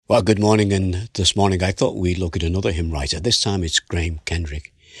Well, good morning, and this morning I thought we'd look at another hymn writer. This time it's Graham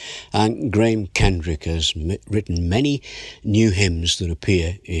Kendrick. And Graham Kendrick has written many new hymns that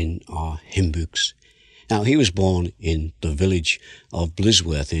appear in our hymn books. Now, he was born in the village of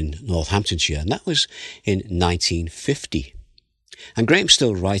Blisworth in Northamptonshire, and that was in 1950. And Graham's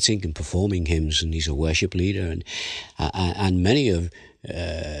still writing and performing hymns, and he's a worship leader, and many of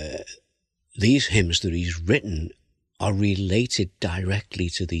these hymns that he's written are related directly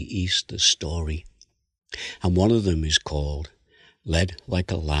to the Easter story. And one of them is called Led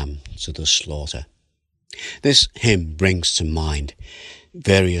Like a Lamb to the Slaughter. This hymn brings to mind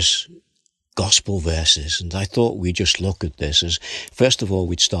various gospel verses, and I thought we'd just look at this as, first of all,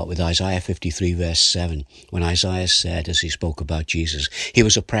 we'd start with Isaiah 53 verse 7, when Isaiah said, as he spoke about Jesus, he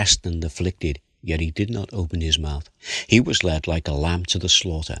was oppressed and afflicted, yet he did not open his mouth. He was led like a lamb to the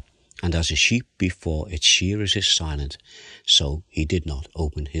slaughter, and as a sheep before its shearers is silent, so he did not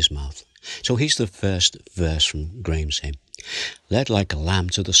open his mouth. So here's the first verse from Graham's hymn. Led like a lamb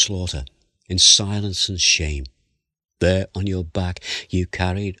to the slaughter, in silence and shame. There on your back you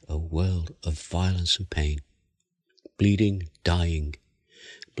carried a world of violence and pain. Bleeding, dying,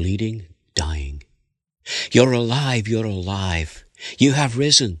 bleeding, dying. You're alive, you're alive. You have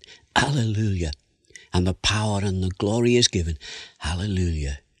risen, hallelujah. And the power and the glory is given,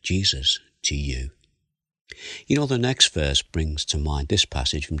 hallelujah, Jesus, to you. You know, the next verse brings to mind this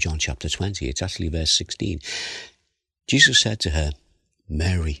passage from John chapter 20. It's actually verse 16. Jesus said to her,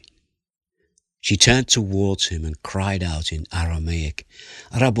 Mary. She turned towards him and cried out in Aramaic,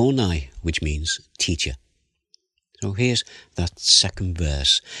 Rabboni, which means teacher. So here's that second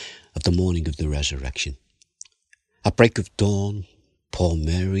verse of the morning of the resurrection. At break of dawn, poor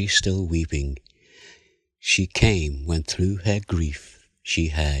Mary still weeping, she came when through her grief she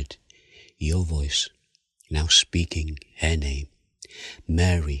heard your voice, now speaking her name.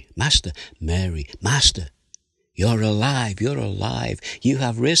 Mary, Master, Mary, Master, you're alive, you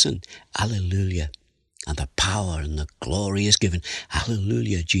have risen, hallelujah. And the power and the glory is given,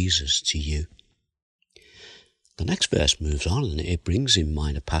 hallelujah, Jesus, to you. The next verse moves on, and it brings in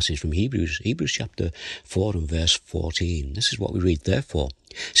mind a passage from Hebrews chapter 4 and verse 14. This is what we read. Therefore,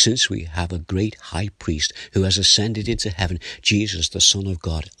 since we have a great high priest who has ascended into heaven, Jesus, the Son of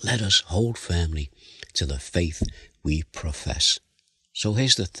God, let us hold firmly to the faith we profess. So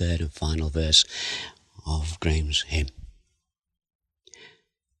here's the third and final verse of Graham's hymn.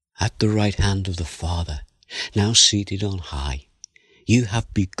 At the right hand of the Father, now seated on high, you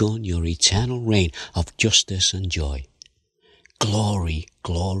have begun your eternal reign of justice and joy. Glory,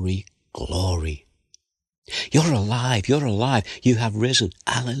 glory, glory. You're alive, you have risen,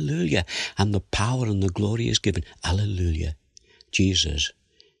 hallelujah, and the power and the glory is given, hallelujah. Jesus,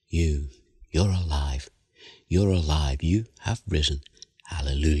 you're alive, you have risen,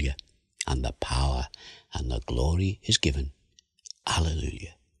 hallelujah, and the power and the glory is given,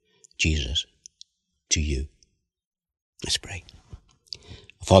 hallelujah. Jesus, to you. Let's pray.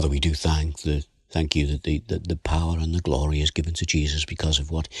 Father, we do thank you that the power and the glory is given to Jesus because of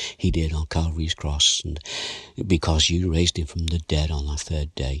what he did on Calvary's cross, and because you raised him from the dead on the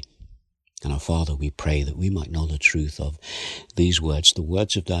third day. And our Father, we pray that we might know the truth of these words, the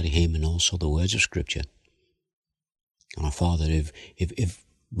words of that hymn and also the words of Scripture. And our Father, if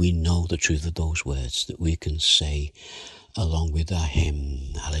we know the truth of those words, that we can say along with our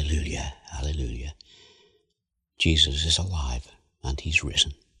hymn, hallelujah, hallelujah. Jesus is alive and he's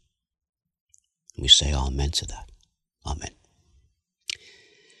risen. We say amen to that. Amen.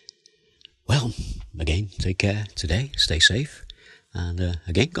 Well, again, take care today. Stay safe. And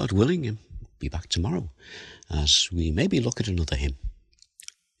again, God willing, and be back tomorrow as we maybe look at another hymn.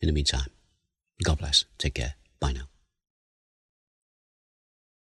 In the meantime, God bless. Take care. Bye now.